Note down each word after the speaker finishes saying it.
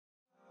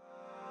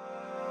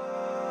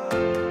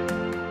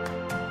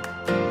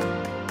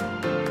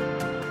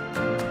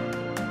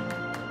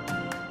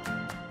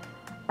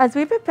As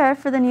we prepare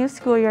for the new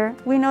school year,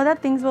 we know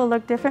that things will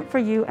look different for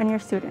you and your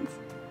students.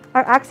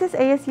 Our Access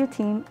ASU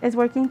team is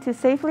working to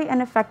safely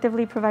and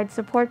effectively provide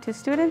support to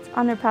students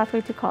on their pathway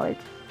to college.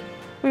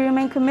 We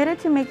remain committed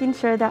to making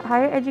sure that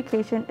higher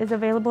education is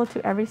available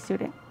to every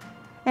student.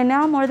 And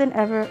now more than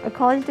ever, a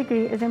college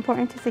degree is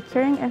important to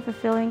securing and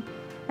fulfilling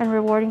and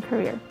rewarding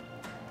career.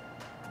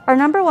 Our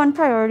number one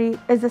priority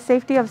is the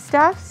safety of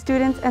staff,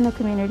 students, and the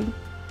community.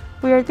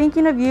 We are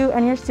thinking of you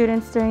and your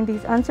students during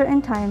these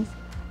uncertain times,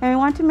 and we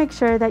want to make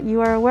sure that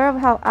you are aware of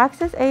how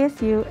Access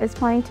ASU is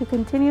planning to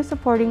continue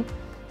supporting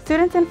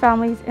students and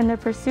families in their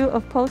pursuit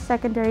of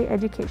post-secondary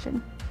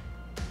education.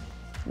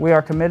 We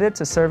are committed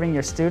to serving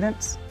your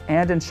students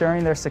and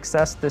ensuring their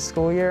success this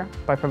school year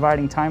by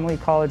providing timely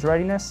college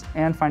readiness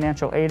and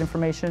financial aid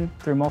information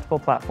through multiple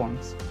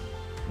platforms.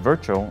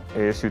 Virtual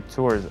ASU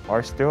tours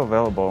are still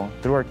available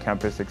through our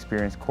Campus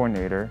Experience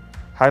Coordinator,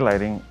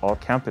 highlighting all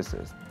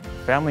campuses.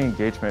 Family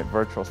engagement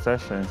virtual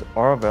sessions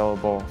are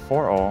available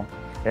for all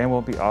and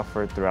will be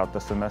offered throughout the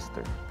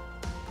semester.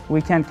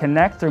 We can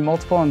connect through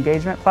multiple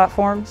engagement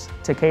platforms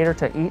to cater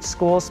to each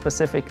school's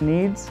specific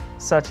needs,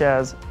 such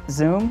as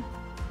Zoom,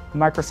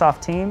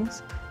 Microsoft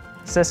Teams,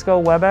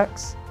 Cisco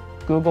WebEx,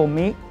 Google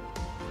Meet,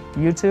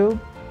 YouTube,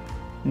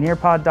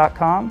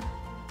 Nearpod.com,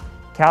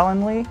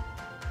 Calendly,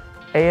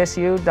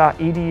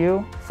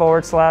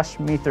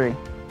 asu.edu/me3.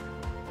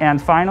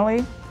 And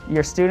finally,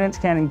 your students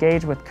can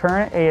engage with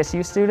current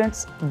ASU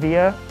students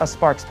via a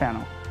Sparks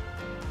panel.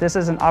 This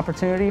is an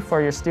opportunity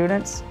for your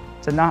students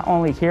to not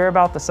only hear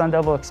about the Sun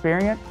Devil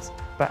experience,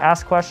 but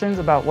ask questions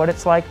about what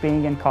it's like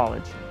being in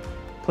college.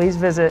 Please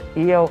visit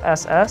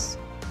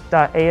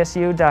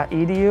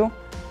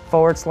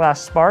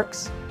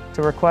eoss.asu.edu/Sparks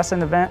to request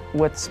an event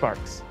with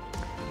Sparks.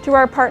 To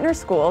our partner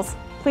schools,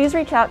 please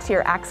reach out to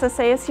your Access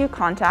ASU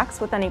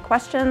contacts with any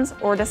questions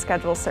or to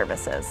schedule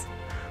services.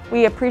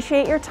 We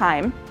appreciate your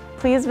time.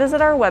 Please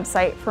visit our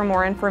website for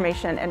more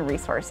information and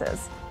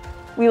resources.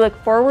 We look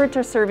forward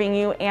to serving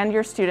you and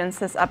your students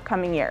this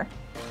upcoming year.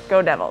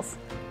 Go Devils!